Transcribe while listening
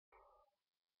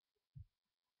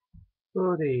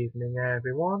Good evening,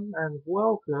 everyone, and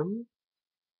welcome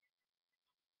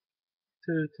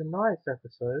to tonight's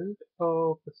episode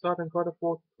of the Southern God of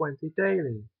War 20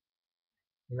 Daily.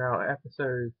 The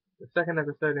second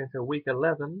episode into week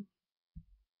 11.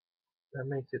 That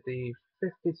makes it the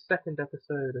 52nd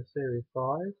episode of Series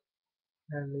 5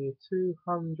 and the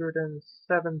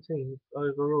 217th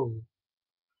overall.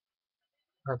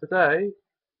 Now today,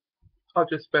 I've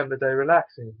just spent the day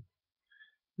relaxing,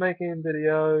 making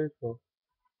videos, or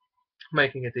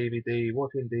making a DVD,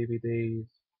 watching DVDs,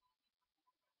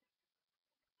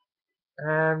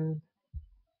 and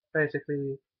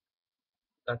basically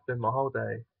that's been my whole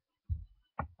day.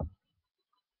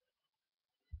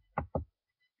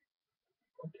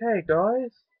 Okay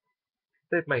guys,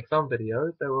 did make some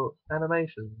videos, they were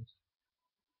animations.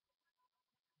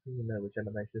 You know which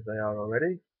animations they are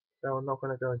already, so I'm not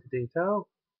going to go into detail.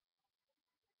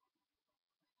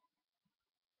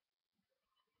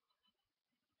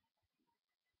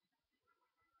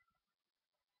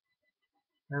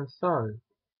 And so,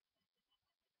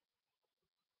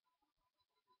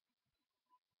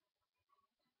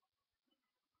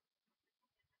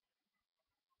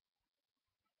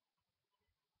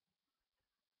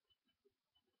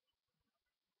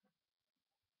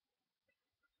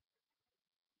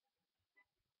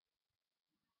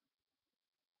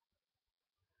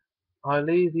 I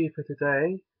leave you for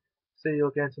today. See you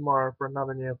again tomorrow for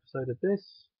another new episode of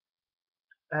this.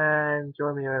 And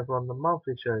join me over on the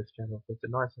monthly shows channel for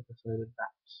tonight's episode of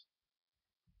that.